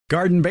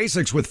Garden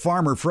Basics with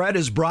Farmer Fred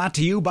is brought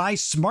to you by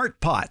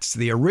Smart Pots,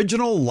 the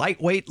original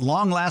lightweight,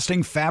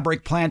 long-lasting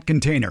fabric plant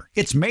container.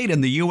 It's made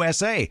in the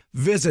USA.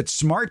 Visit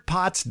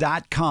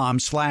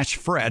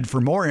smartpots.com/Fred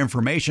for more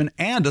information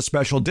and a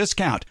special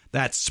discount.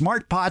 That's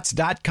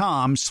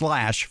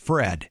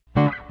smartpots.com/Fred.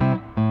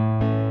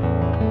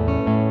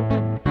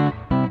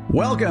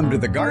 Welcome to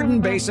the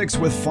Garden Basics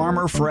with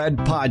Farmer Fred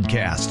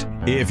podcast.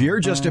 If you're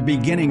just a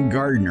beginning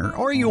gardener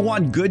or you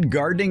want good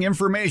gardening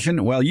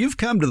information, well, you've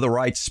come to the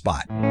right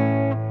spot.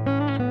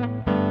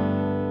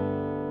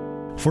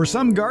 For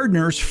some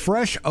gardeners,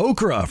 fresh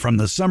okra from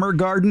the summer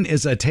garden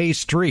is a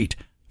taste treat.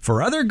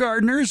 For other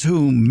gardeners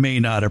who may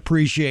not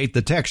appreciate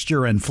the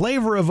texture and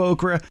flavor of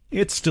okra,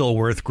 it's still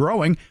worth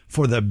growing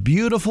for the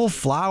beautiful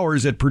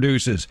flowers it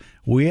produces.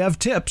 We have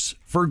tips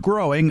for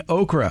growing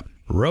okra.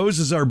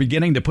 Roses are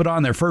beginning to put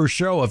on their first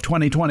show of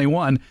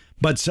 2021,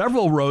 but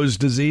several rose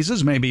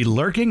diseases may be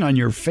lurking on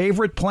your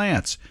favorite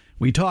plants.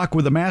 We talk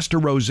with a master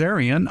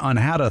rosarian on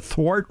how to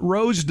thwart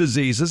rose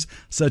diseases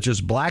such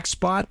as black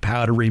spot,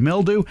 powdery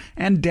mildew,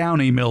 and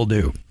downy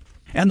mildew.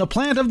 And the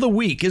plant of the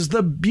week is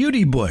the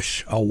beauty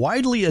bush, a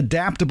widely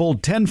adaptable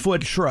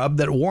 10-foot shrub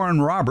that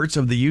Warren Roberts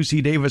of the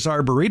UC Davis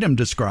Arboretum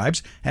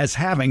describes as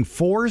having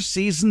 4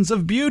 seasons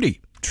of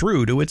beauty,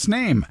 true to its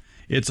name.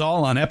 It's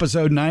all on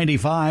episode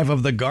 95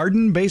 of the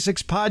Garden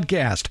Basics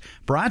podcast,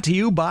 brought to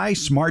you by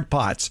Smart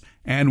Pots.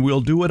 And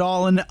we'll do it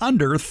all in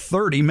under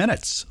 30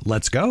 minutes.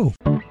 Let's go.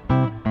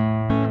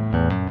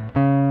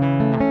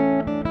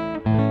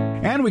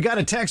 And we got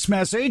a text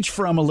message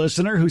from a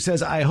listener who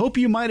says, I hope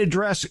you might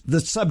address the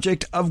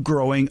subject of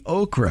growing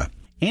okra.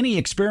 Any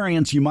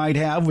experience you might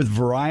have with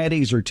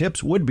varieties or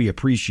tips would be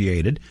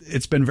appreciated.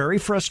 It's been very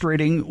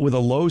frustrating with a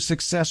low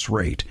success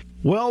rate.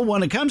 Well,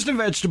 when it comes to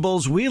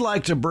vegetables, we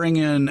like to bring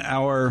in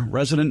our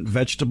resident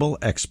vegetable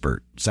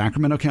expert,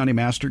 Sacramento County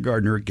Master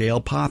Gardener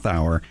Gail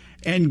Pothauer.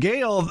 And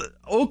Gail,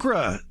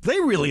 okra, they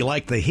really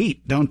like the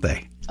heat, don't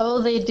they?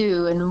 Oh, they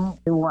do, and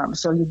they're warm.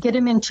 So you get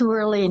them in too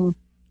early and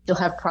you'll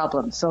have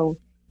problems. So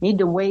you need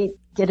to wait,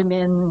 get them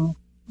in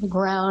the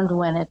ground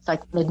when it's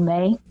like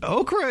mid-May.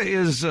 Okra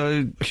is,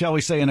 shall we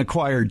say, an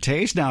acquired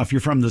taste. Now, if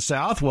you're from the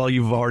South, well,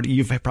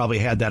 you've probably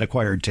had that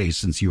acquired taste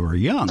since you were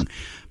young.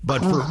 But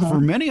for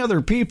many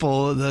other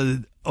people,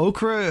 the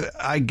okra,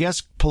 I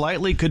guess,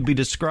 politely could be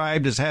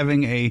described as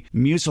having a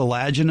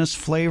mucilaginous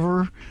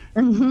flavor.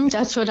 Mm-hmm,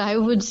 that's what I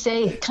would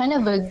say. Kind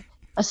of a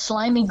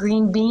slimy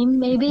green bean,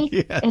 maybe.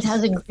 Yes. It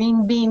has a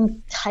green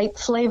bean type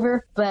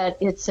flavor, but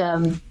it's a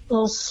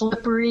little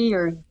slippery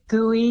or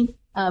gooey.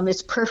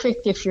 It's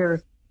perfect if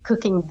you're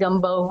cooking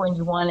gumbo when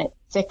you want it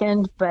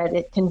thickened, but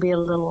it can be a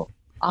little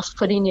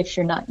off-putting if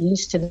you're not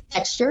used to the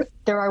texture.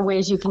 There are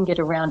ways you can get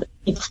around it.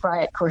 Deep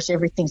fry it. Of course,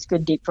 everything's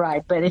good deep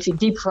fried, but if you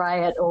deep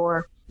fry it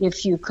or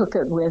if you cook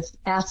it with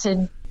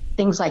acid,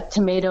 things like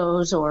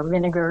tomatoes or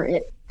vinegar,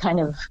 it kind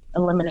of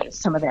eliminates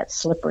some of that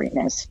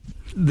slipperiness.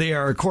 They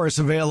are, of course,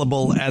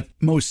 available at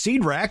most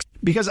seed racks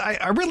because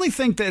I really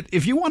think that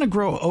if you want to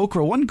grow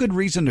okra, one good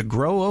reason to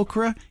grow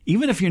okra,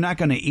 even if you're not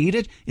going to eat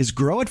it, is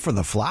grow it for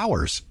the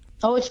flowers.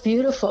 Oh, it's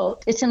beautiful.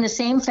 It's in the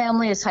same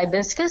family as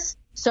hibiscus,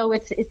 so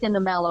it's in the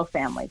mallow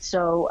family.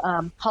 So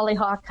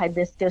hollyhock,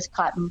 hibiscus,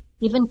 cotton,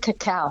 even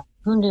cacao.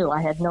 Who knew?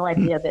 I had no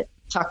idea that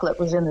chocolate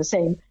was in the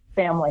same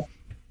family.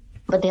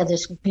 But they have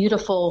this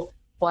beautiful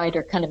white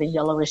or kind of a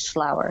yellowish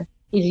flower.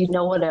 If you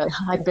know what a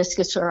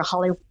hibiscus or a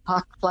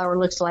hollyhock flower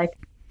looks like,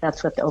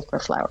 that's what the okra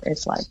flower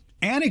is like.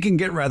 And it can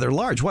get rather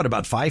large. What,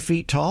 about 5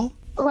 feet tall?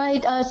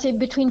 Right, say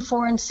between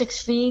 4 and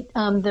 6 feet.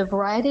 The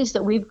varieties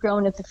that we've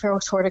grown at the Fair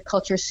Oaks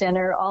Horticulture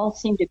Center all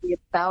seem to be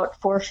about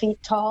 4 feet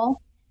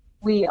tall.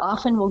 We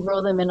often will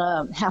grow them in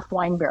a half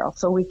wine barrel,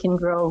 so we can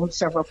grow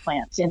several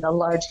plants in a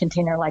large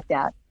container like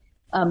that.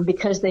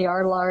 Because they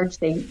are large,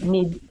 they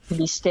need to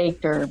be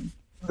staked or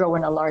grow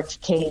in a large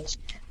cage.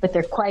 But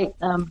they're quite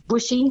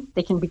bushy.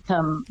 They can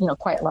become,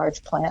 quite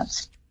large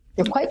plants.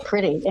 They're quite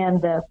pretty,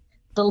 and the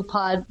little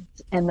pods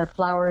and the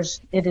flowers,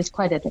 it is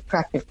quite an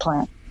attractive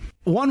plant.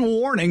 One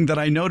warning that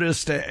I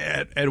noticed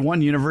at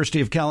one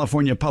University of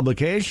California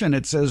publication,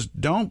 it says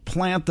don't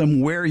plant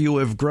them where you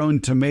have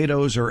grown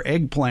tomatoes or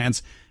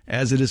eggplants,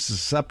 as it is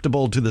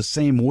susceptible to the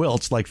same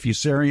wilts like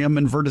Fusarium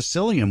and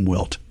Verticillium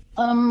wilt.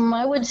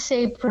 I would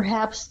say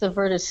perhaps the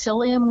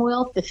Verticillium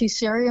wilt. The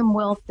Fusarium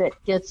wilt that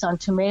gets on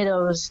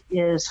tomatoes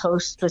is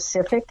host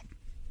specific,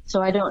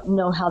 so I don't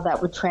know how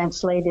that would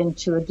translate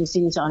into a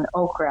disease on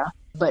okra.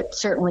 But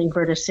certainly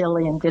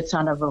Verticillium gets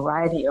on a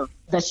variety of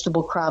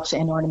vegetable crops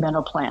and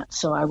ornamental plants.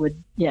 So I would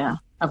be a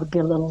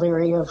little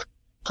leery of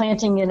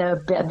planting in a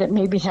bed that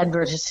maybe had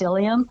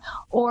Verticillium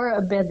or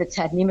a bed that's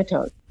had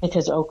nematodes,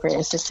 because okra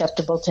is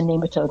susceptible to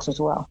nematodes as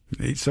well.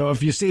 So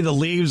if you see the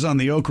leaves on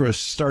the okra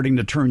starting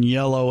to turn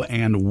yellow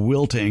and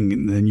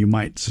wilting, then you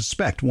might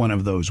suspect one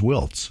of those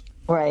wilts.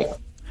 Right.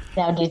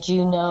 Now, did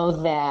you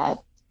know that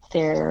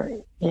there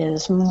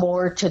is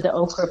more to the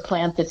okra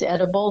plant that's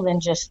edible than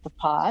just the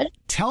pod?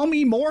 Tell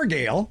me more,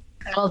 Gail.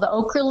 Well, the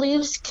okra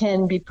leaves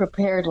can be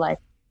prepared like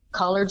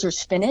collards or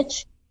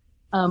spinach,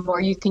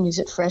 or you can use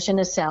it fresh in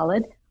a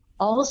salad.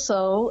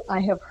 Also, I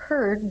have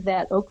heard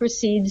that okra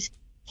seeds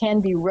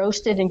can be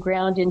roasted and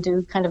ground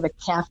into kind of a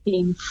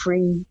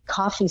caffeine-free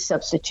coffee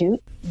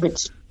substitute,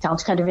 which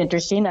sounds kind of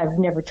interesting. I've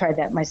never tried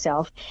that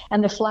myself.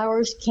 And the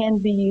flowers can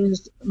be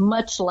used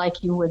much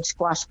like you would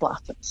squash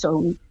blossoms. So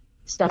we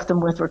stuff them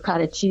with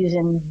ricotta cheese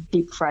and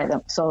deep fry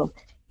them. So,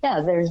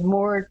 yeah, there's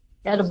more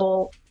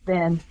edible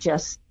than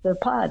just the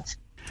pods.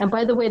 And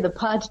by the way, the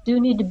pods do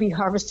need to be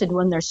harvested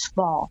when they're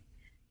small,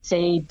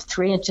 say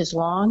 3 inches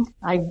long.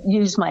 I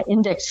use my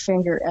index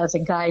finger as a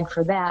guide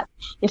for that.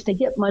 If they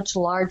get much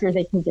larger,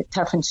 they can get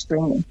tough and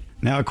stringy.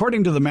 Now,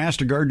 according to the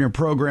Master Gardener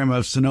program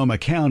of Sonoma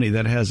County,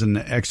 that has an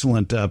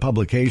excellent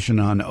publication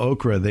on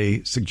okra,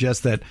 they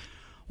suggest that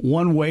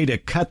one way to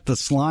cut the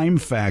slime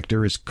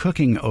factor is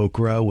cooking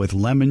okra with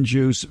lemon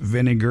juice,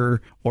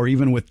 vinegar, or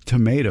even with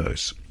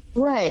tomatoes.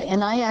 Right,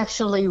 and I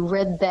actually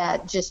read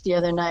that just the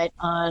other night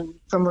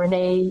from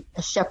Renee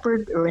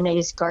Shepard,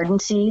 Renee's Garden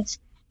Seeds.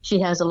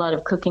 She has a lot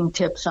of cooking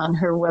tips on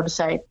her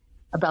website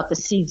about the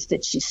seeds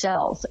that she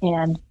sells,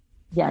 and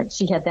yeah,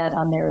 she had that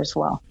on there as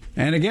well.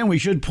 And again, we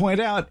should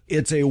point out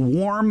it's a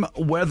warm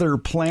weather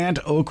plant.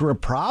 Okra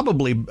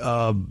probably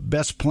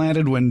best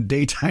planted when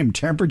daytime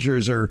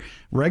temperatures are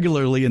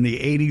regularly in the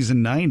 80s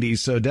and 90s.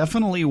 So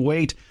definitely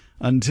wait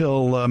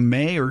until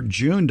May or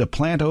June to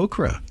plant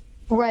okra.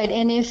 Right.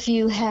 And if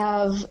you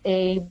have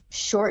a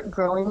short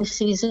growing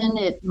season,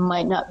 it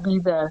might not be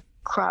the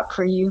crop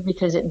for you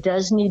because it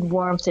does need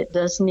warmth. It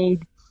does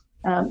need,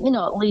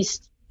 at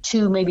least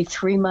 2, maybe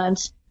 3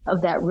 months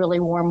of that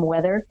really warm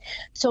weather.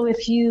 So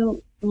if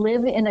you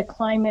live in a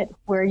climate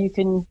where you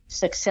can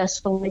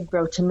successfully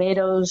grow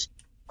tomatoes,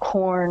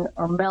 corn,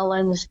 or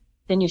melons,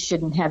 then you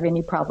shouldn't have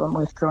any problem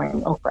with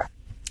growing okra.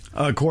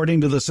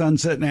 According to the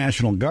Sunset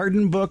National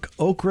Garden Book,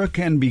 okra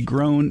can be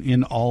grown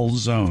in all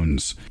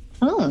zones.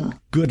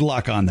 Good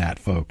luck on that,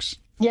 folks.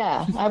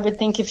 Yeah, I would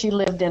think if you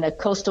lived in a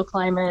coastal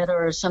climate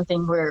or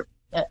something where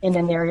in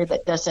an area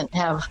that doesn't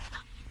have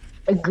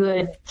a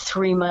good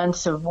 3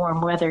 months of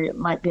warm weather, it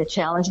might be a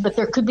challenge. But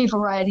there could be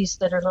varieties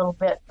that are a little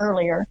bit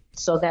earlier,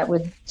 so that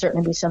would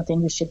certainly be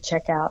something you should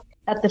check out.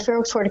 At the Fair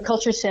Oaks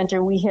Horticulture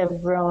Center, we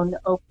have grown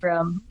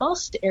okra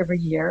most every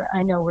year.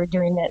 I know we're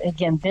doing that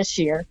again this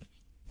year.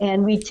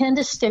 And we tend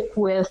to stick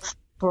with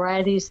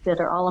varieties that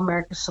are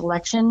All-America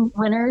Selection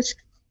winners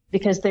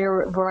because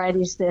they're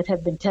varieties that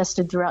have been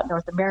tested throughout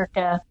North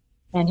America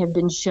and have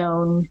been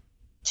shown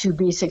to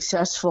be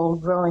successful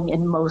growing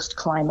in most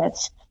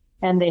climates.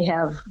 And they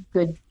have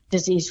good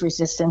disease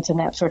resistance and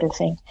that sort of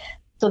thing.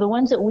 So the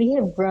ones that we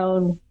have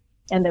grown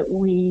and that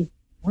we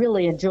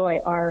really enjoy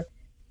are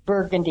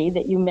Burgundy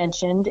that you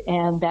mentioned,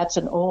 and that's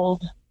an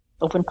old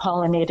open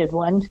pollinated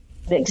one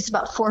that's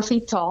about 4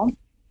 feet tall.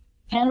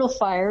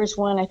 Candlefire is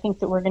one I think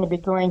that we're going to be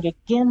growing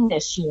again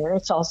this year.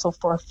 It's also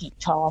 4 feet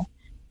tall.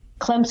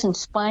 Clemson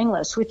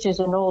Spineless, which is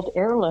an old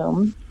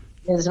heirloom,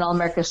 is an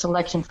All-America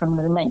Selection from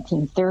the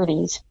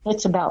 1930s.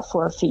 It's about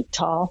 4 feet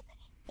tall.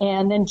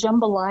 And then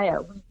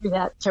Jambalaya, we grew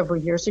that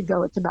several years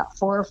ago. It's about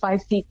 4 or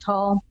 5 feet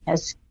tall,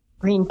 has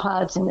green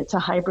pods, and it's a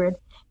hybrid.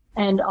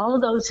 And all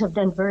of those have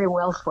done very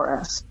well for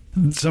us.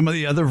 Some of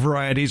the other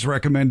varieties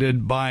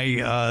recommended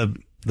by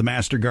the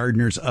Master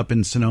Gardeners up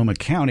in Sonoma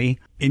County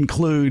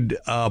include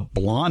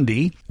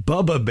Blondie,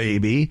 Bubba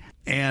Baby,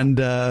 and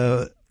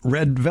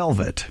Red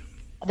Velvet.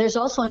 There's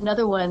also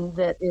another one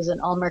that is an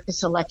All-America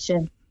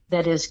Selection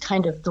that is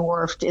kind of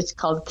dwarfed. It's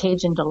called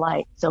Cajun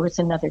Delight, so it's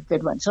another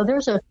good one. So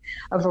there's a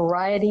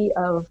variety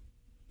of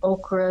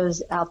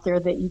okras out there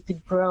that you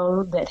could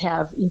grow that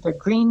have either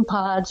green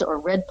pods or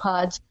red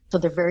pods, so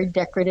they're very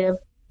decorative.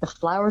 The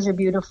flowers are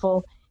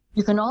beautiful.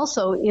 You can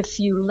also, if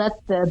you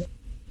let the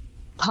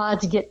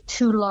pods get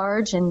too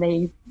large and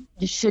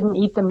you shouldn't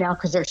eat them now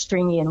because they're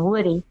stringy and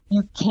woody,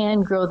 you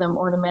can grow them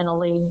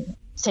ornamentally,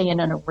 say in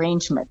an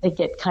arrangement. They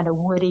get kind of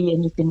woody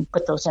and you can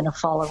put those in a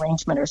fall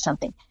arrangement or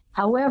something.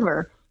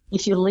 However,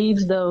 if you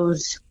leave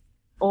those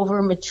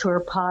over mature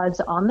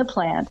pods on the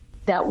plant,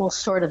 that will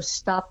sort of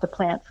stop the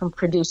plant from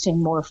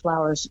producing more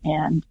flowers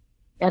and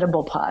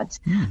edible pods.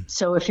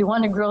 So if you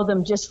want to grow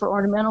them just for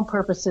ornamental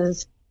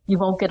purposes, you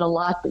won't get a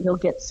lot, but you'll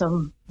get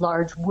some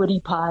large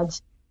woody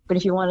pods. But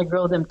if you want to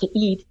grow them to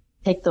eat,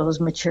 take those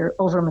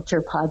over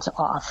mature pods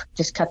off.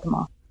 Just cut them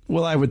off.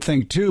 Well, I would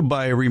think, too,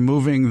 by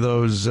removing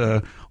those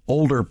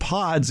older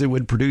pods, it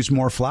would produce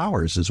more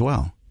flowers as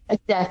well.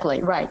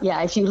 Exactly, right.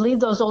 Yeah, if you leave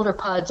those older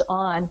pods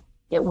on,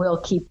 it will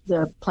keep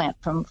the plant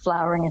from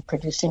flowering and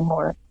producing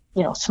more,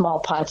 small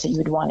pods that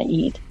you'd want to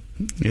eat.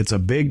 It's a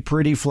big,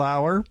 pretty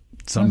flower.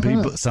 Some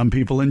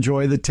people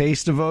enjoy the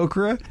taste of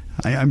okra.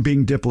 I'm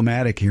being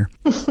diplomatic here.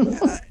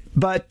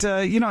 But,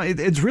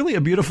 it's really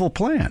a beautiful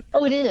plant.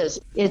 Oh, it is.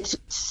 It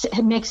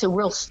makes a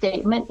real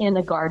statement in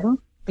the garden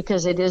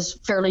because it is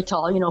fairly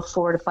tall,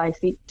 4 to 5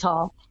 feet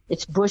tall.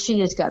 It's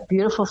bushy. It's got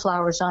beautiful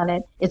flowers on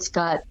it. It's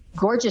got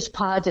gorgeous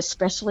pods,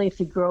 especially if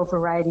you grow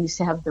varieties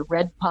that have the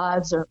red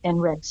pods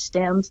and red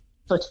stems.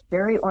 So it's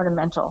very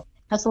ornamental.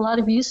 Has a lot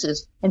of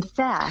uses. In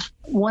fact,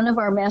 one of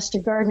our master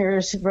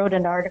gardeners wrote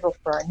an article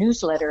for our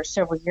newsletter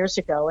several years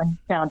ago and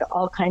found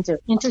all kinds of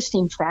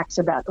interesting facts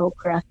about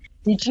okra.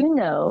 Did you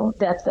know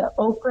that the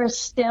okra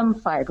stem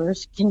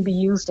fibers can be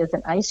used as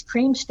an ice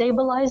cream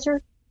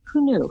stabilizer?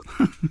 Who knew?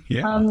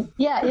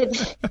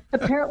 It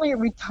apparently it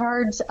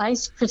retards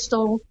ice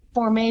crystal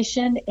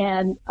formation,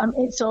 and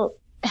so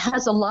it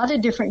has a lot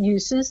of different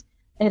uses.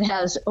 It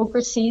has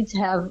okra seeds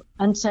have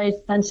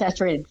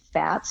unsaturated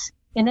fats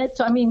in it.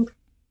 So,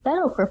 that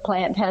okra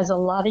plant has a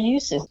lot of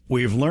uses.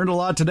 We've learned a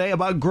lot today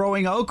about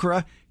growing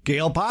okra.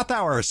 Gail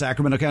Pothauer,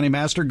 Sacramento County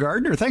Master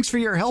Gardener, thanks for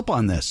your help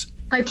on this.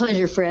 My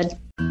pleasure, Fred.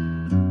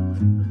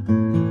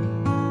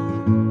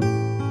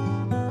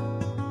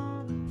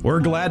 We're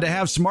glad to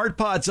have Smart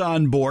Pots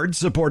on board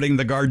supporting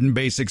the Garden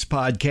Basics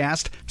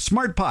podcast.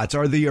 Smart Pots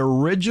are the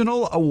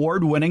original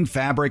award-winning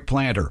fabric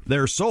planter.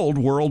 They're sold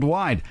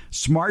worldwide.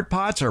 Smart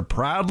Pots are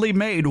proudly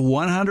made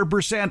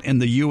 100% in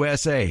the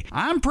USA.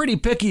 I'm pretty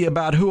picky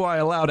about who I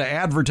allow to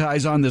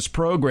advertise on this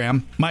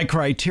program. My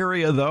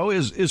criteria, though,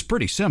 is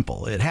pretty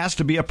simple. It has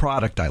to be a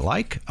product I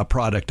like, a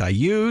product I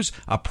use,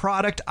 a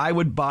product I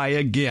would buy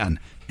again.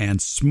 And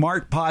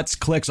Smart Pots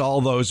clicks all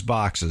those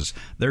boxes.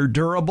 They're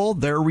durable,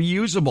 they're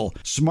reusable.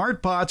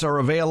 Smart Pots are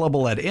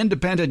available at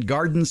independent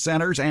garden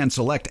centers and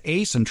select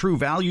Ace and True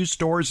Value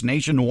stores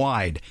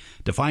nationwide.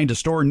 To find a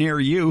store near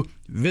you,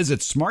 visit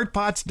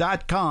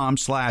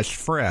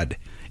smartpots.com/Fred.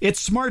 It's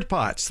Smart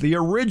Pots, the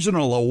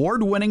original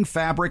award-winning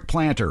fabric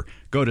planter.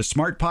 Go to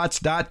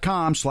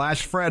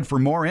smartpots.com/Fred for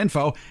more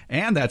info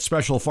and that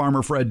special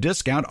Farmer Fred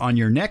discount on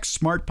your next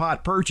Smart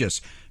Pot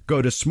purchase. Go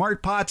to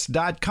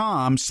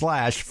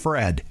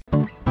smartpots.com/Fred.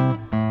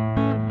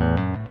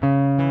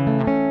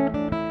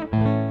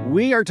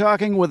 We are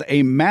talking with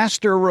a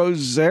master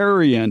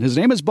rosarian. His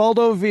name is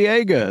Baldo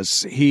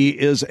Villegas. He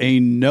is a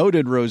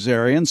noted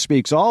rosarian,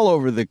 speaks all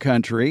over the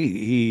country.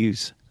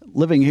 He's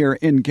living here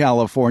in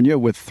California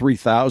with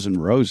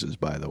 3,000 roses,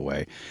 by the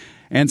way.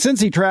 And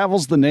since he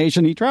travels the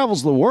nation, he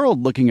travels the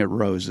world looking at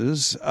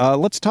roses.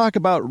 Let's talk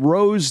about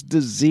rose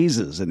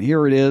diseases. And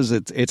here it is.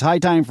 It's high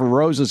time for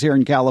roses here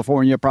in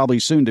California, probably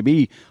soon to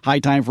be high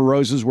time for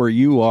roses where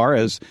you are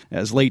as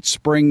late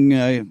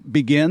spring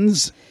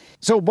begins.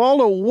 So,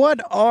 Baldo,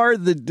 what are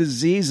the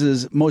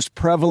diseases most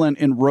prevalent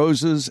in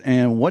roses,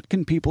 and what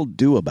can people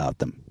do about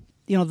them?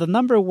 The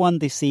number one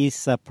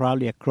disease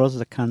probably across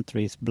the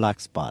country is black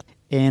spot.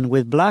 And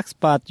with black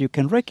spot, you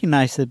can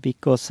recognize it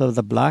because of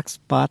the black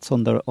spots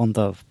on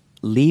the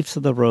leaves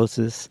of the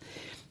roses.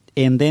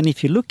 And then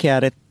if you look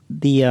at it,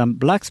 the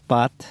black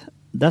spot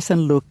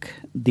doesn't look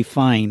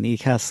defined.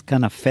 It has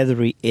kind of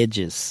feathery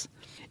edges.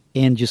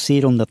 And you see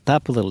it on the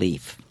top of the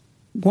leaf.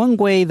 One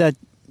way that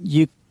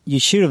you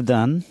should have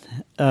done,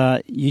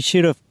 you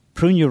should have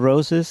pruned your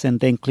roses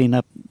and then clean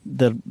up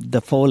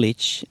the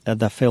foliage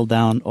that fell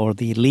down, or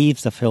the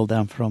leaves that fell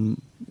down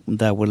from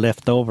that were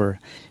left over.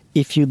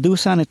 If you do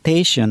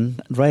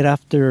sanitation right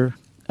after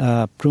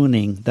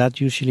pruning, that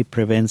usually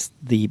prevents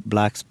the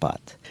black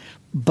spot.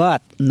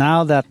 But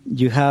now that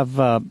you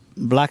have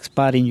black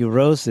spot in your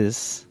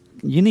roses,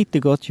 you need to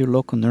go to your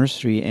local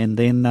nursery and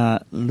then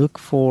look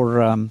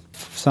for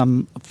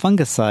some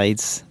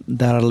fungicides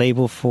that are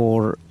labeled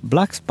for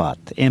black spot.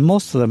 And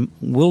most of them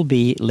will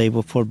be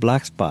labeled for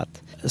black spot.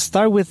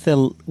 Start with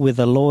the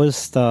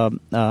lowest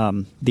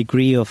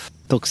degree of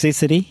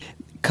toxicity.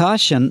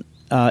 Caution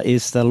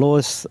is the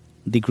lowest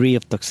degree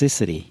of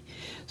toxicity.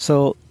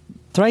 So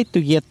try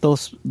to get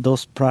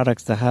those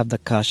products that have the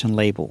caution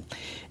label.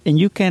 And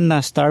you can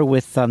start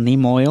with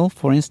neem oil,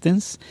 for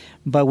instance.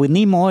 But with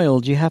neem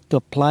oil, you have to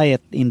apply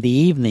it in the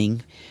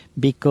evening,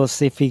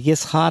 because if it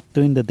gets hot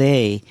during the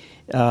day,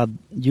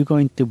 you're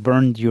going to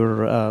burn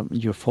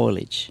your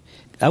foliage.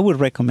 I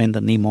would recommend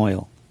the neem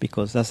oil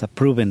because that's a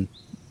proven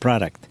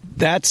product.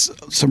 That's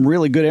some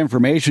really good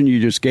information you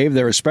just gave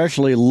there,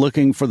 especially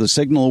looking for the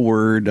signal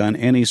word on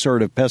any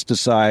sort of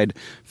pesticide,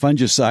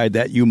 fungicide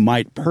that you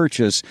might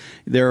purchase.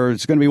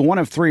 There's going to be one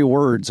of three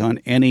words on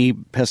any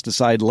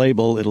pesticide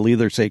label. It'll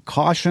either say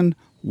caution,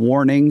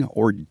 warning,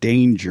 or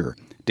danger.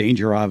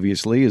 Danger,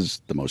 obviously,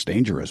 is the most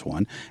dangerous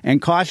one.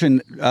 And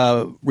caution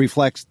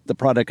reflects the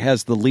product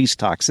has the least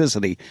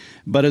toxicity.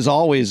 But as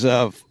always,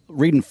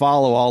 read and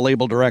follow all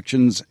label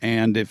directions.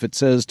 And if it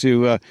says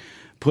to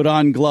put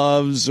on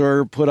gloves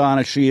or put on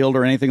a shield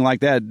or anything like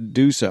that,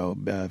 do so.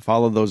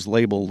 Follow those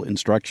label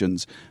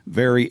instructions.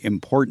 Very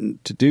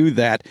important to do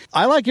that.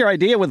 I like your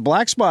idea with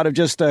black spot of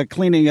just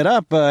cleaning it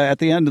up at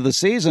the end of the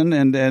season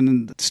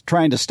and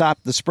trying to stop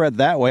the spread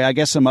that way. I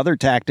guess some other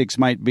tactics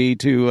might be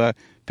to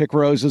pick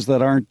roses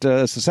that aren't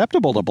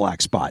susceptible to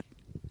black spot.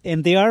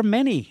 And there are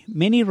many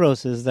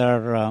roses that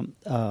are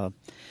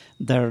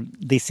they're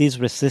disease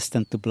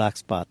resistant to black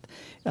spot.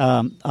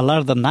 A lot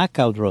of the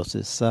knockout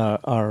roses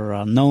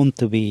are known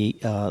to be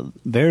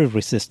very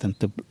resistant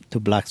to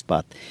black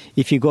spot.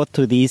 If you go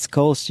to the East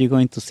Coast, you're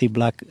going to see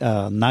black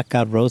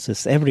knockout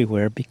roses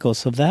everywhere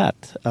because of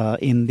that.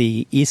 In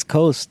the East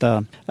Coast,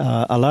 a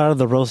lot of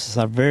the roses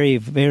are very,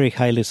 very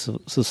highly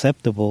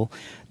susceptible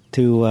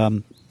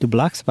to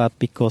black spot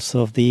because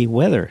of the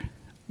weather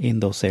in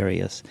those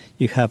areas.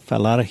 You have a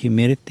lot of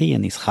humidity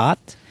and it's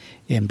hot.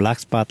 And black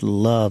spot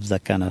loves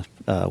that kind of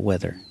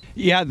weather.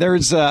 Yeah,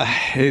 there's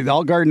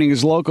all gardening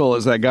is local,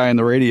 as that guy on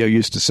the radio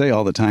used to say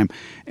all the time,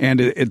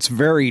 and it's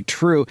very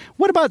true.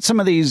 What about some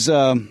of these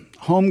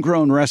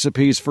homegrown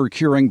recipes for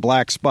curing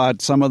black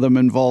spot? Some of them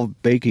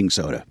involve baking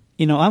soda.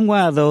 I'm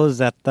one of those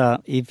that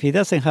if it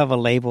doesn't have a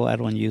label, I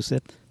don't use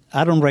it.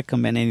 I don't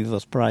recommend any of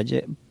those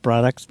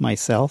products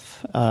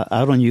myself.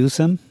 I don't use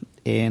them,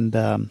 and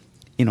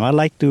I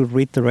like to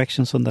read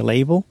directions on the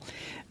label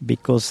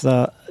because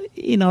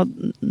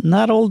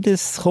not all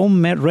these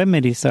home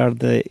remedies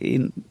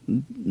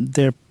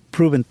they're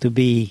proven to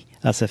be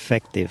as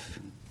effective.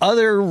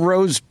 Other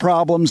rose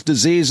problems,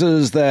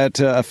 diseases that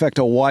affect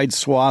a wide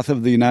swath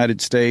of the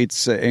United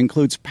States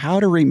includes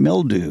powdery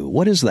mildew.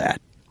 What is that?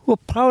 Well,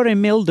 powdery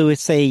mildew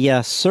is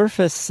a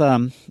surface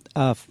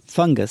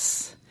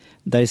fungus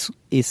that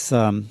is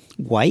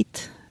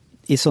white.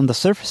 It's on the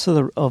surface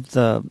of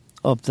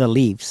the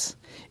leaves.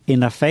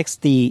 It affects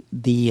the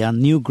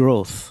new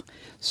growth.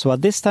 So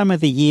at this time of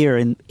the year,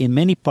 in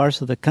many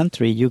parts of the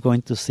country, you're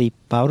going to see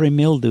powdery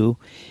mildew,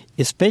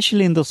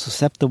 especially in those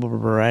susceptible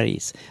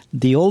varieties.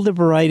 The older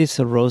varieties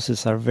of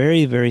roses are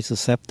very, very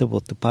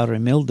susceptible to powdery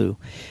mildew.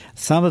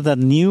 Some of the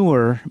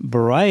newer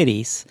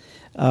varieties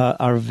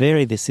are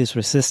very disease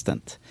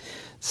resistant.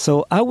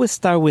 So I would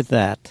start with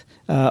that.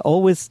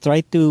 Always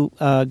try to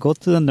go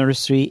to the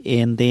nursery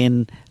and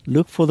then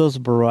look for those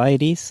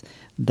varieties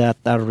that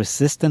are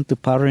resistant to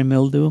powdery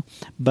mildew.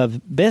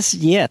 But best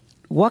yet,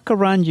 walk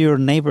around your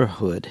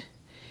neighborhood,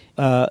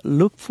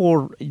 look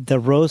for the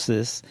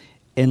roses,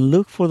 and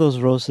look for those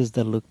roses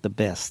that look the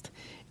best.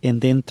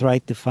 And then try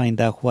to find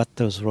out what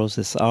those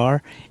roses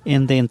are,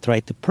 and then try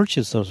to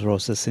purchase those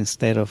roses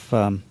instead of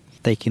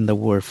taking the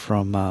word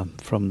from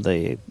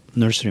the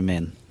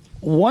nurseryman.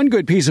 One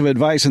good piece of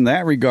advice in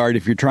that regard,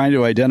 if you're trying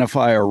to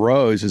identify a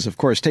rose, is, of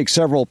course, take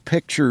several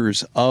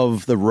pictures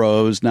of the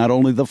rose, not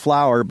only the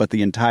flower, but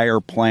the entire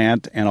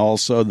plant and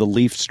also the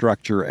leaf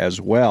structure as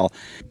well.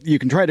 You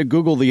can try to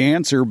Google the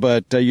answer,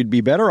 but you'd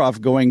be better off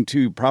going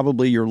to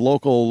probably your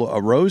local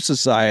rose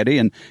society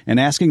and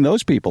asking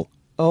those people.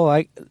 Oh,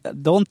 I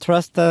don't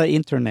trust the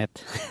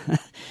internet.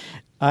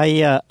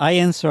 I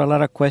answer a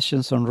lot of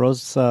questions on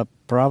rose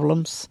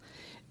problems.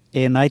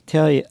 And I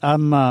tell you,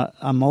 I'm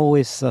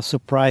always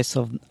surprised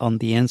on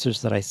the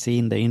answers that I see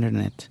in the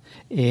internet.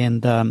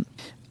 And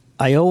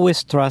I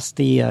always trust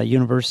the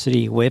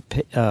university web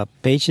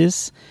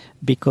pages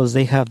because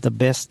they have the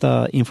best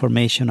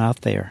information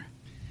out there.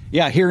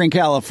 Yeah, here in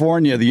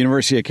California, the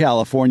University of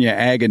California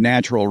Ag and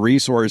Natural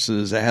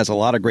Resources has a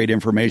lot of great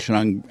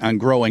information on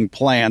growing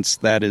plants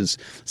that is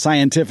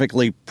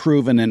scientifically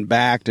proven and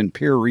backed and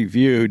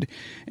peer-reviewed.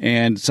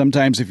 And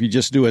sometimes if you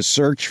just do a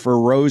search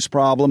for rose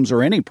problems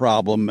or any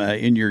problem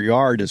in your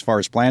yard as far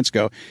as plants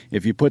go,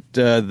 if you put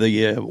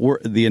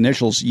the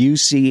initials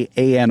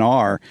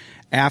UCANR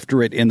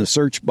after it in the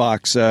search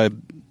box,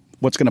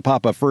 what's going to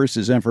pop up first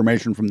is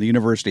information from the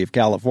University of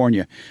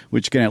California,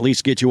 which can at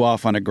least get you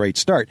off on a great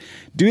start.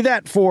 Do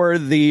that for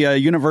the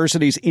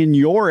universities in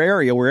your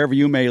area, wherever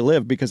you may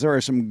live, because there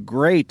are some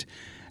great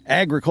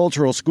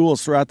agricultural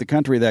schools throughout the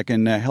country that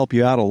can help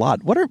you out a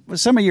lot. What are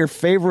some of your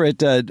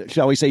favorite,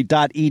 shall we say,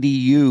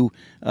 .edu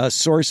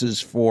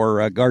sources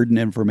for garden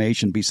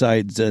information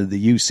besides the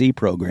UC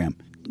program?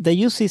 The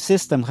UC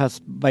system has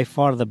by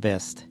far the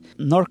best.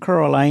 North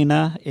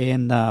Carolina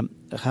and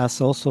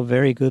has also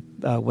very good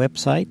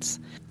websites.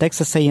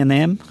 Texas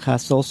A&M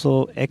has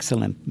also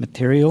excellent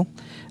material.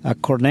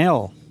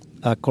 Cornell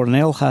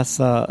has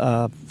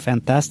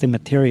fantastic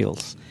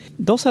materials.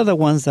 Those are the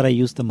ones that I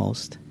use the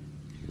most.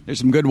 There's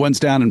some good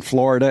ones down in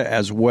Florida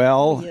as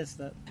well. Yes,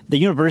 the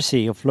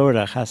University of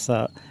Florida has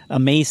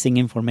amazing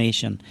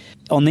information.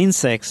 On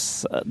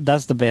insects,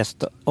 that's the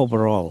best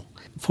overall.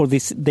 For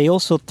this, they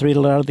also treat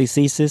a lot of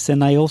diseases,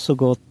 and I also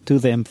go to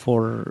them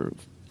for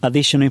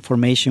additional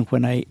information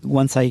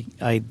once I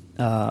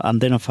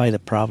identify the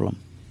problem.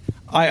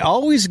 I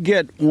always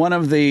get one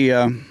of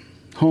the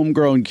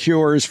homegrown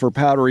cures for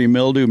powdery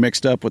mildew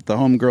mixed up with the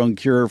homegrown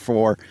cure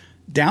for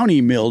downy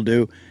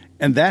mildew,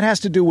 and that has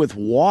to do with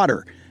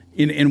water.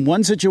 In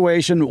one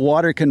situation,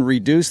 water can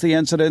reduce the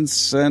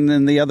incidence, and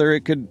in the other,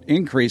 it could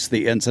increase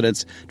the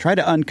incidence. Try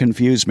to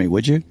unconfuse me,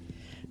 would you?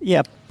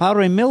 Yeah,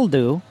 powdery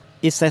mildew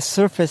is a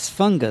surface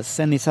fungus,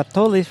 and it's a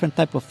totally different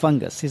type of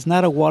fungus. It's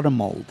not a water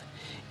mold.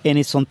 And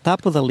it's on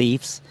top of the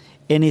leaves,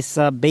 and it's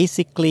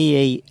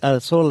basically a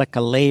sort of like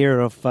a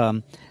layer of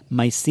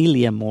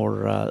mycelium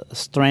or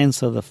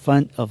strands of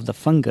the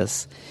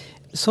fungus,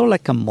 sort of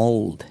like a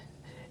mold,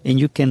 and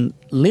you can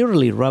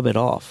literally rub it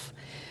off.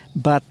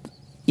 But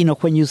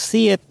when you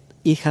see it,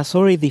 it has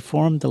already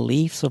deformed the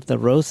leaves of the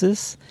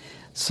roses.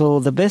 So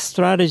the best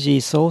strategy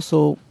is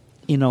also,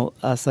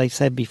 as I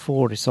said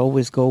before, is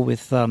always go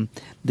with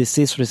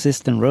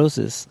disease-resistant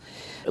roses.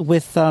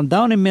 With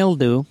downy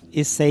mildew,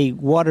 it's a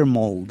water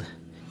mold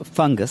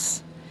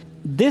fungus.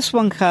 This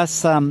one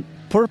has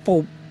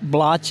purple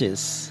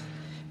blotches,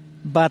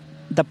 but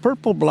the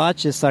purple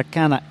blotches are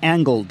kind of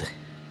angled.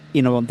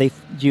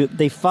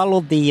 They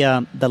follow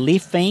the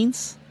leaf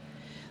veins,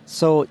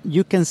 so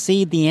you can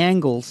see the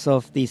angles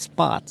of these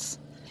spots.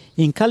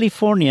 In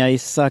California,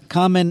 it's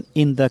common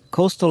in the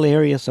coastal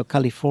areas of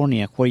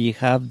California where you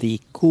have the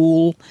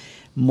cool,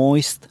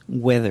 moist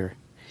weather.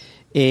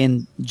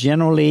 And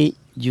generally,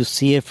 you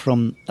see it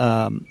from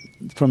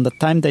the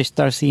time they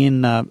start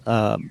seeing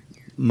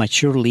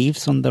mature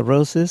leaves on the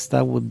roses.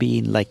 That would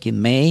be like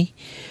in May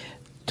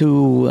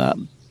to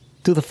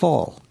the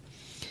fall.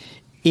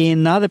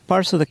 In other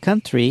parts of the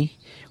country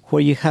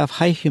where you have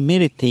high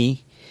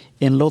humidity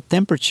and low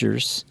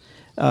temperatures,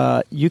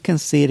 you can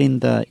see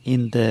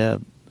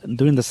it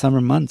during the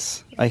summer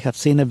months. I have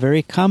seen it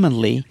very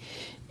commonly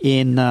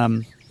in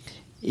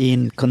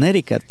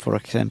Connecticut, for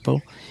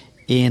example,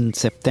 in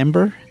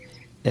September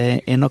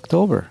and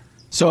October.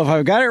 So if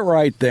I've got it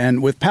right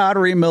then, with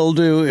powdery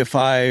mildew, if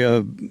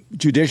I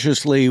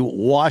judiciously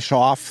wash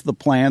off the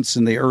plants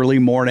in the early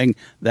morning,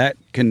 that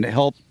can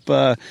help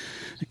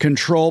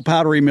control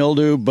powdery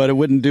mildew, but it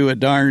wouldn't do a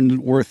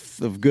darn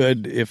worth of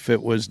good if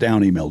it was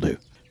downy mildew.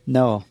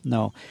 No.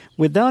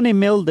 With downy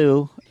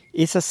mildew,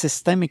 it's a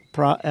systemic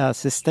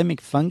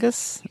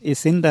fungus.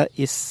 It's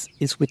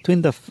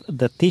between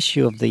the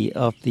tissue of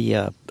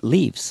the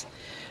leaves,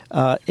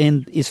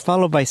 and is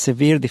followed by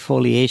severe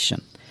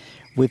defoliation.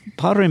 With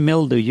powdery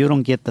mildew, you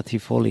don't get the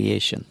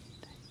defoliation.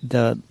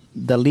 The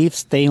leaves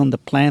stay on the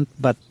plant,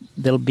 but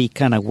they'll be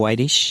kind of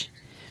whitish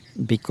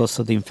because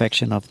of the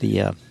infection of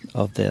the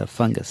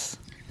fungus.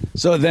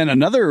 So then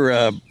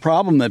another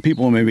problem that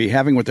people may be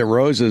having with their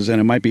roses, and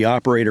it might be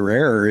operator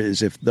error,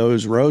 is if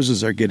those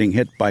roses are getting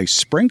hit by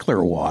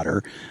sprinkler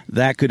water,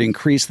 that could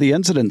increase the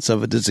incidence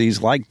of a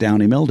disease like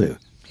downy mildew.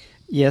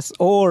 Yes,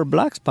 or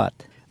black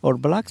spot,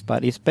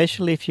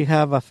 especially if you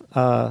have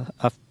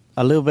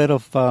a little bit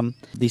of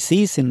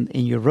disease in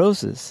your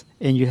roses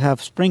and you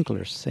have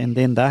sprinklers, and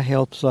then that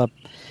helps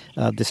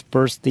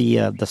disperse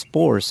the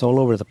spores all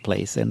over the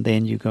place, and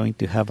then you're going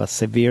to have a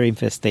severe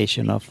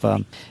infestation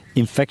of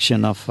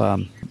infection of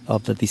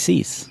the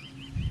disease.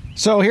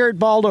 So here at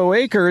Baldo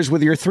Acres,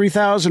 with your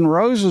 3,000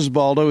 roses,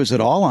 Baldo, is it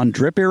all on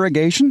drip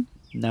irrigation?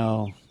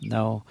 No.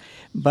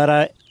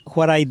 But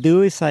what I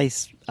do is I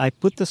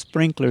put the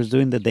sprinklers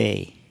during the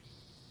day,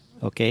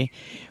 okay,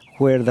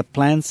 where the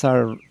plants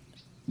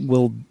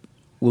will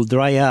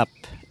dry up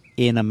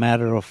in a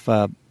matter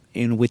of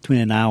in between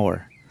an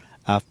hour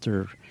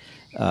after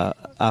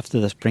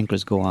the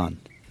sprinklers go on.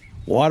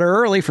 Water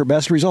early for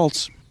best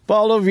results.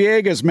 Baldo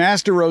Villegas,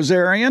 Master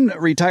Rosarian,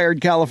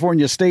 retired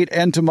California State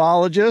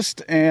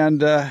entomologist,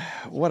 and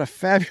what a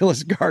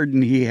fabulous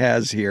garden he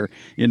has here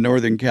in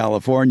Northern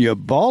California.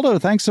 Baldo,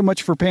 thanks so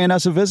much for paying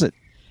us a visit.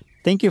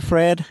 Thank you,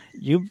 Fred.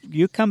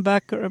 You come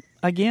back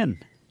again.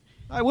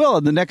 I will,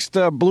 in the next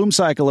bloom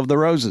cycle of the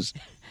roses.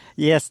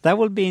 Yes, that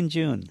will be in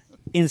June.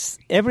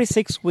 Every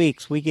 6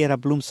 weeks, we get a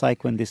bloom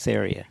cycle in this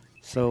area.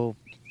 So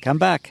come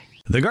back.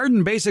 The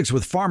Garden Basics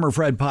with Farmer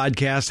Fred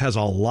podcast has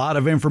a lot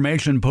of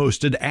information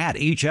posted at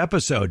each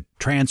episode.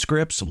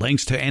 Transcripts,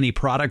 links to any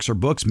products or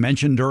books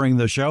mentioned during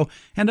the show,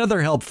 and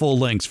other helpful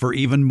links for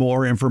even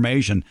more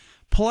information.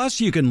 Plus,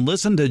 you can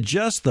listen to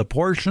just the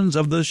portions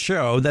of the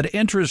show that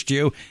interest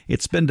you.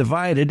 It's been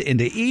divided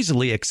into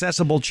easily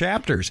accessible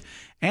chapters.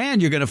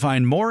 And you're going to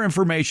find more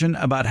information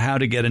about how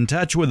to get in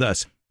touch with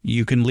us.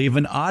 You can leave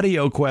an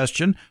audio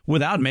question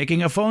without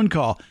making a phone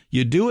call.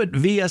 You do it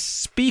via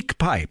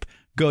SpeakPipe.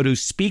 Go to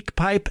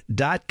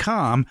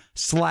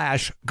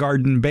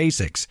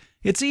speakpipe.com/gardenbasics.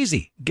 It's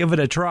easy. Give it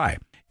a try.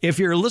 If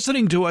you're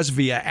listening to us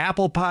via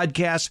Apple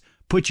Podcasts,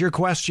 put your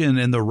question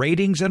in the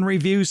ratings and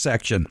reviews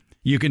section.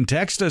 You can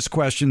text us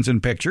questions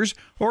and pictures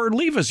or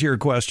leave us your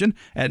question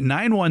at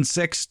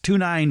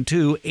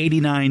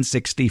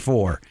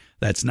 916-292-8964.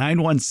 That's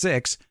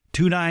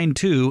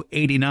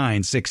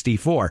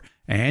 916-292-8964.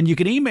 And you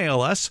can email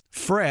us,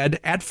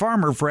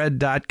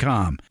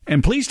 fred@farmerfred.com.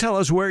 And please tell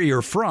us where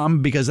you're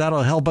from, because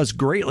that'll help us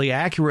greatly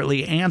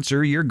accurately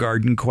answer your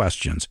garden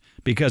questions.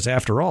 Because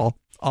after all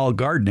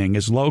gardening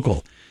is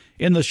local.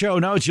 In the show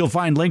notes, you'll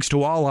find links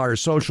to all our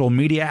social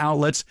media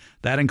outlets.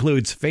 That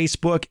includes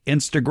Facebook,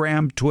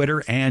 Instagram,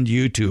 Twitter, and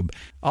YouTube.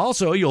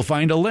 Also, you'll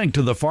find a link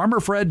to the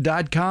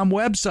farmerfred.com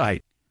website.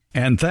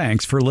 And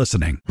thanks for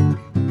listening.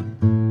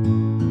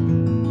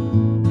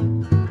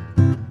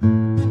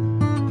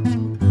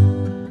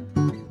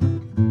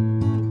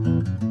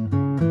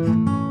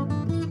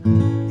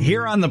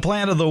 Here on the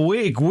Plant of the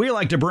Week, we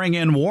like to bring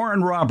in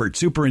Warren Roberts,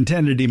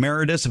 Superintendent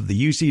Emeritus of the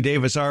UC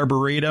Davis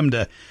Arboretum,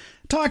 to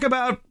talk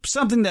about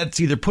something that's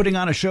either putting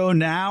on a show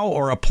now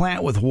or a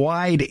plant with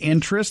wide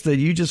interest that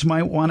you just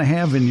might want to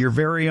have in your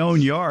very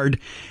own yard.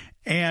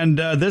 And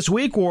this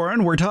week,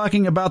 Warren, we're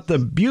talking about the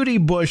beauty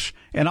bush,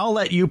 and I'll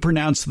let you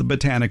pronounce the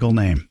botanical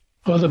name.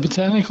 Well, the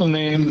botanical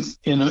name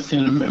in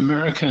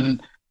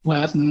American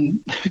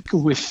Latin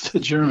with the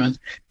German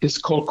is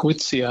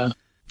Colquitzia.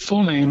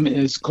 Full name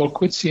is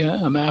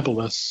Colquitzia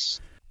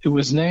amabilis. It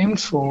was named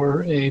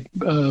for a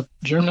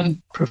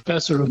German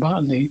professor of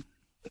botany,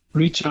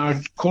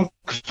 Richard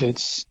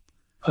Kolkwitz,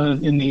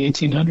 in the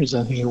 1800s,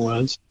 I think it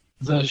was.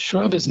 The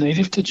shrub is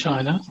native to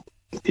China.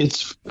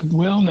 It's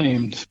well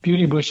named.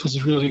 Beauty bush is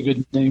a really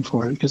good name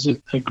for it because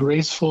it's a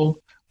graceful,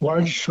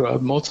 large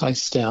shrub,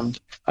 multi-stemmed.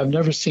 I've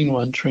never seen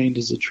one trained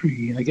as a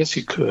tree. I guess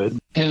you could.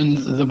 And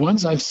the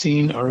ones I've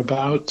seen are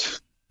about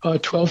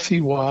 12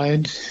 feet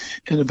wide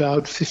and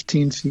about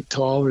 15 feet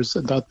tall, is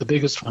about the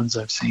biggest ones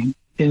I've seen.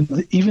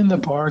 And even the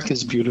bark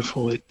is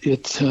beautiful.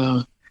 It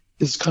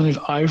is kind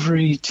of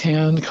ivory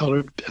tan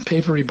colored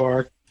papery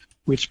bark,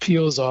 which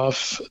peels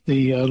off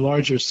the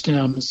larger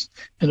stems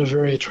in a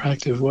very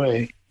attractive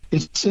way.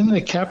 It's in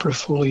the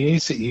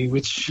Caprifoliaceae,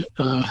 which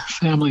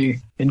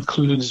family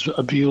includes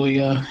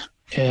Abelia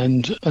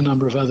and a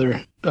number of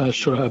other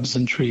shrubs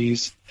and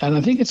trees. And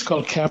I think it's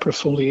called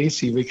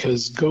Caprifoliaceae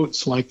because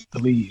goats like the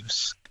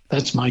leaves.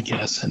 That's my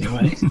guess,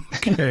 anyway.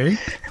 Okay.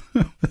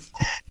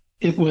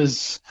 It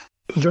was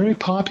very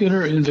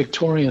popular in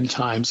Victorian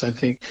times, I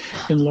think,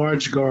 in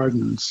large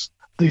gardens.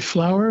 The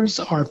flowers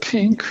are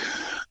pink.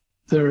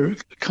 They're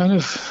kind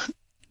of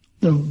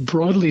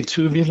broadly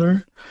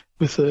tubular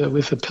with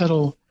the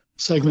petal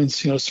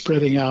segments,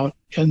 spreading out.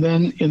 And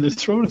then in the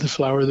throat of the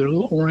flower, there are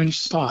little orange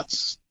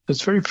spots.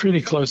 It's very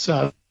pretty close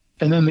up.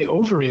 And then the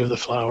ovary of the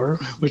flower,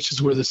 which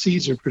is where the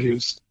seeds are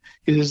produced,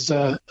 is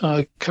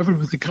covered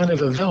with a kind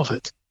of a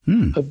velvet,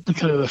 a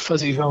kind of a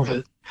fuzzy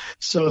velvet.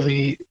 So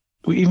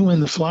even when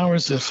the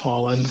flowers have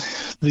fallen,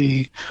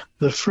 the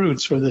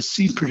fruits or the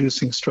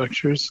seed-producing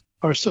structures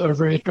are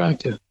very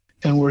attractive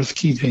and worth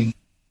keeping.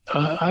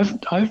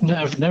 I've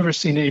never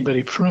seen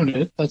anybody prune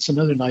it. That's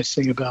another nice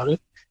thing about it.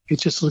 It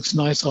just looks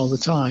nice all the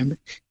time.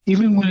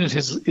 Even when it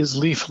is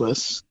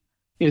leafless,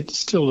 it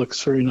still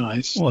looks very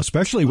nice. Well,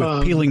 especially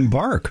with peeling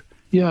bark.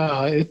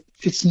 Yeah,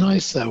 it's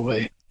nice that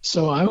way.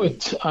 So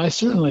I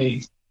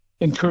certainly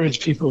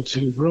encourage people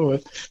to grow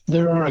it.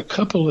 There are a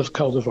couple of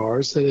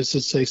cultivars, that is to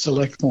say,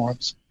 select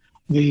forms.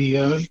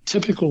 The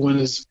typical one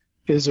is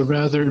a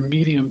rather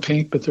medium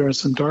pink, but there are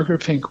some darker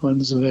pink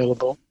ones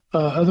available.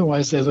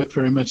 Otherwise, they look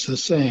very much the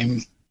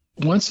same.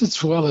 Once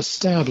it's well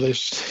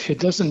established, it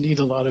doesn't need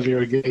a lot of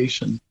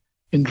irrigation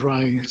in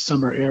dry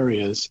summer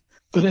areas,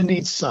 but it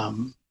needs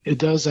some. It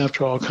does,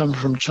 after all, come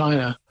from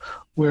China,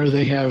 where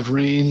they have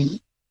rain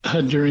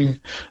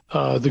during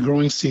the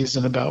growing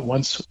season about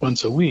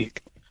once a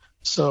week.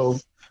 So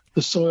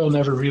the soil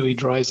never really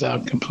dries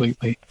out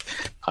completely.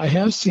 I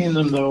have seen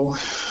them, though,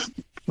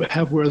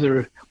 where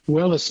they're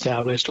well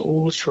established,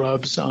 old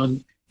shrubs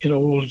in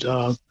old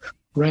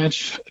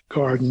ranch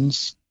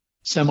gardens,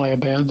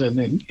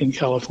 semi-abandoned in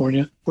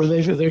California, where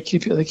they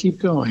keep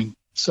going.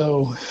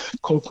 So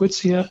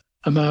Colquitzia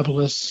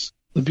amabilis,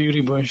 the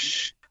beauty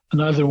bush,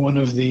 another one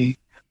of the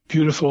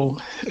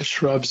beautiful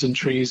shrubs and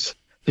trees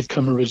that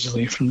come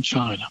originally from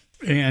China.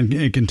 And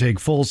it can take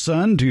full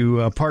sun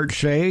to part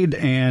shade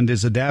and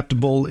is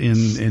adaptable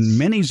in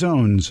many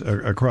zones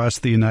across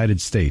the United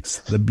States,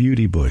 the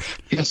beauty bush.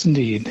 Yes,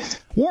 indeed.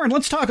 Warren,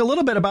 let's talk a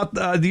little bit about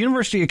the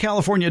University of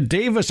California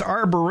Davis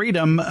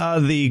Arboretum.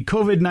 The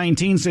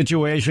COVID-19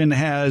 situation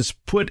has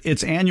put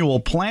its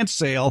annual plant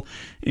sale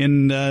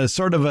in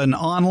sort of an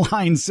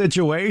online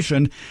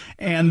situation.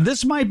 And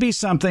this might be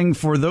something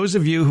for those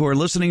of you who are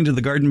listening to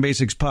the Garden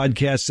Basics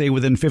podcast, say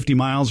within 50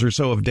 miles or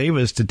so of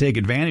Davis, to take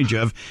advantage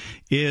of,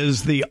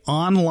 is the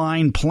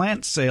online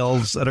plant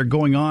sales that are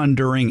going on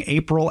during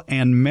April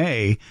and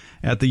May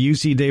at the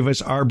UC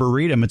Davis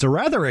Arboretum. It's a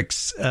rather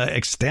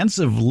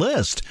extensive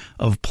list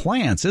of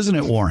plants, isn't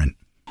it, Warren?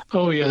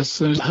 Oh, yes.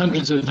 There's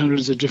hundreds and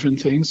hundreds of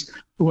different things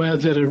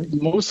that are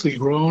mostly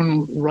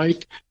grown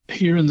right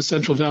here in the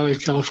Central Valley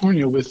of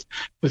California with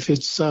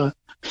its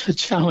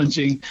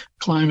challenging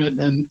climate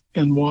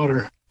and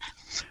water.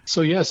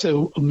 So, yes,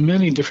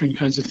 many different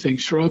kinds of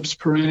things, shrubs,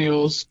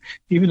 perennials,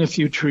 even a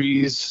few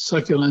trees,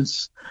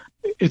 succulents.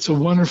 It's a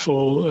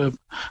wonderful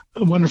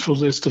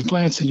list of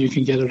plants, and you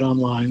can get it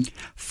online.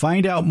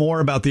 Find out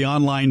more about the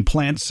online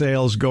plant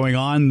sales going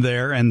on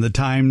there and the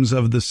times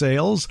of the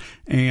sales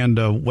and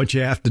what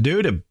you have to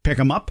do to pick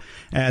them up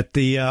at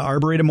the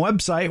Arboretum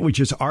website, which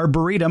is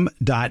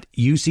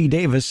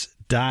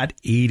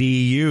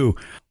arboretum.ucdavis.edu.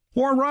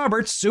 Warren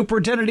Roberts,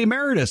 Superintendent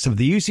Emeritus of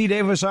the UC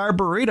Davis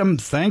Arboretum,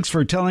 thanks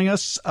for telling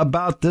us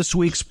about this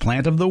week's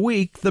Plant of the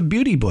Week, the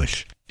beauty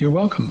bush. You're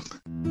welcome.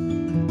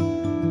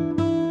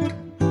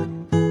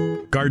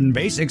 Garden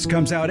Basics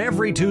comes out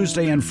every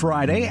Tuesday and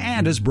Friday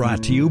and is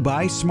brought to you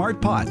by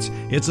Smart Pots.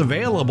 It's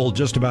available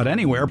just about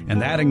anywhere,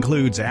 and that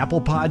includes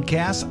Apple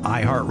Podcasts,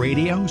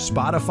 iHeartRadio,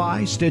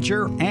 Spotify,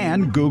 Stitcher,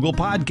 and Google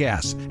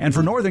Podcasts. And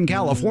for Northern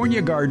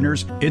California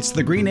gardeners, it's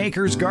the Green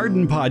Acres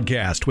Garden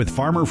Podcast with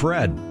Farmer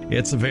Fred.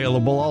 It's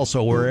available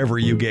also wherever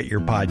you get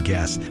your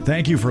podcasts.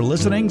 Thank you for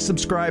listening,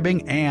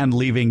 subscribing, and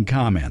leaving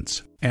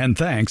comments. And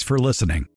thanks for listening.